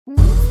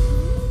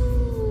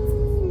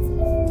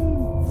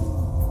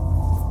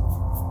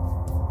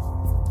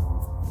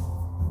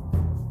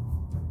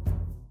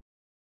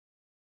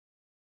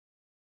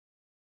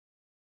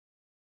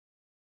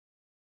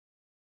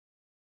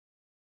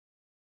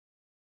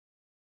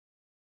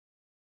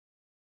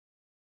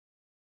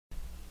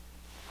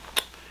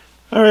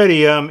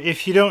Alrighty,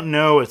 if you don't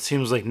know, it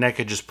seems like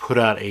NECA just put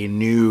out a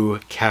new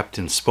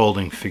Captain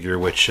Spaulding figure,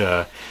 which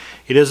it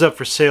is up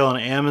for sale on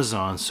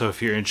Amazon. So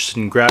if you're interested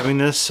in grabbing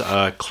this,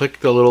 click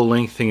the little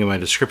link thing in my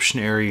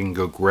description area and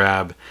go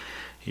grab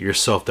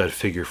yourself that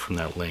figure from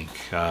that link.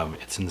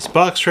 It's in this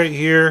box right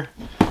here.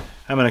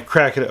 I'm going to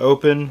crack it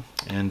open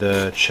and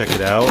check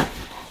it out.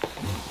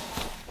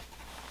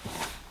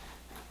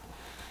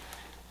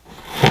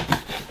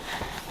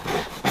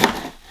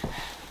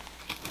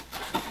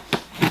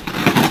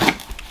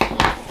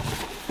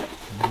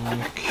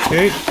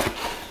 Okay.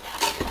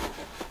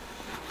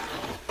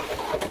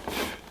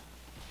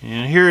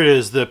 And here it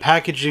is. The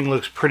packaging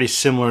looks pretty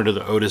similar to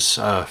the Otis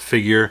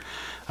figure.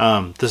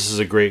 This is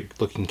a great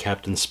looking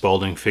Captain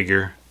Spaulding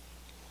figure.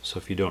 So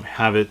if you don't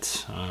have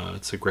it,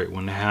 it's a great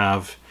one to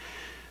have.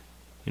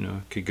 You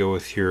know, it could go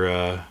with your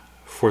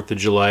 4th of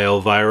July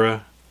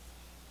Elvira.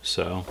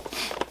 So,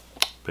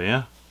 but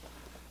yeah,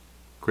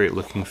 great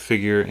looking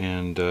figure,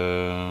 and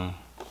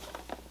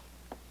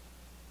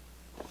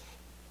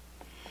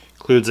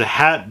includes a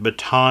hat,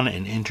 baton,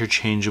 and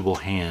interchangeable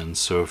hands.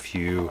 So if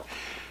you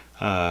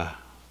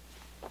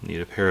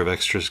need a pair of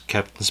extra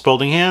Captain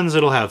Spaulding hands,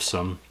 it'll have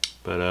some.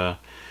 But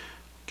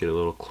get a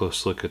little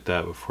close look at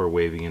that before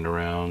waving it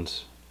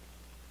around.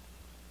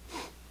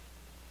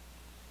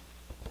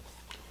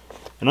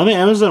 And on the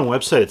Amazon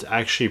website, it's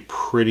actually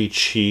pretty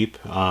cheap.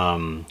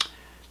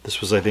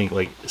 This was, I think,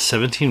 like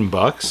 17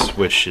 bucks,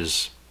 which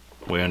is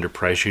way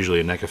underpriced.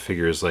 Usually a NECA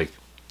figure is like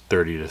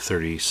 $30 to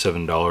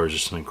 $37 or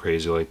something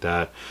crazy like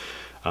that.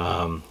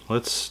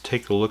 Let's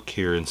take a look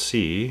here and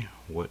see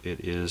what it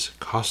is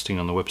costing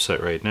on the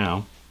website right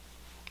now.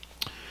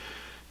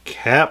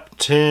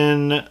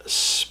 Captain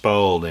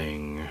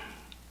Spaulding,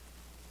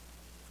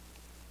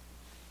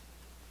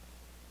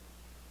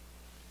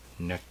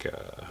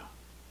 NECA.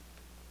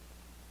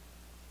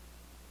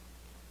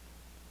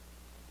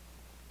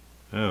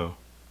 Oh.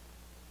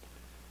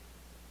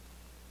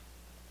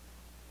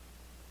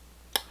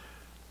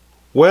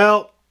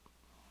 Well,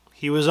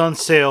 he was on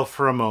sale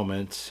for a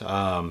moment, so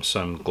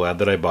I'm glad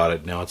that I bought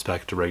it. Now it's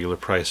back to regular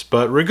price.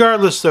 But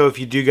regardless, though, if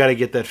you do got to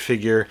get that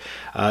figure,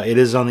 it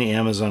is on the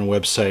Amazon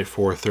website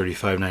for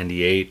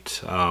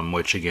 $35.98,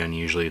 which again,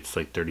 usually it's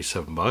like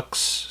 37 bucks.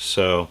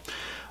 So,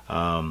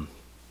 got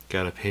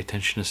to pay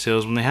attention to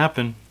sales when they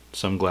happen.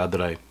 So I'm glad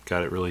that I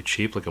got it really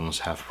cheap, like almost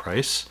half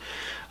price.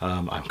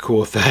 I'm cool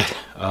with that.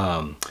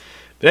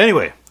 But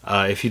anyway,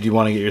 if you do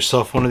want to get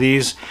yourself one of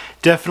these,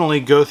 definitely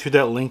go through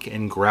that link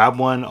and grab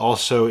one.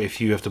 Also, if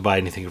you have to buy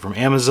anything from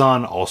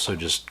Amazon, also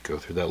just go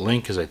through that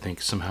link, because I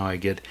think somehow I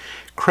get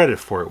credit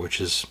for it, which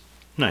is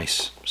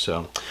nice.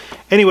 So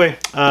anyway,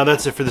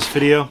 that's it for this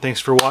video. Thanks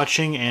for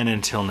watching, and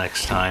until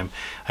next time,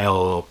 I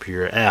hope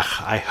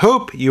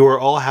you are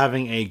all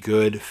having a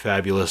good,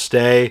 fabulous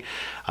day.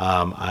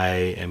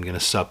 I am going to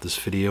stop this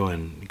video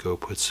and go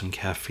put some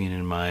caffeine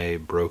in my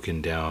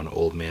broken down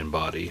old man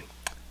body.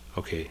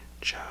 Okay,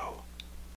 ciao.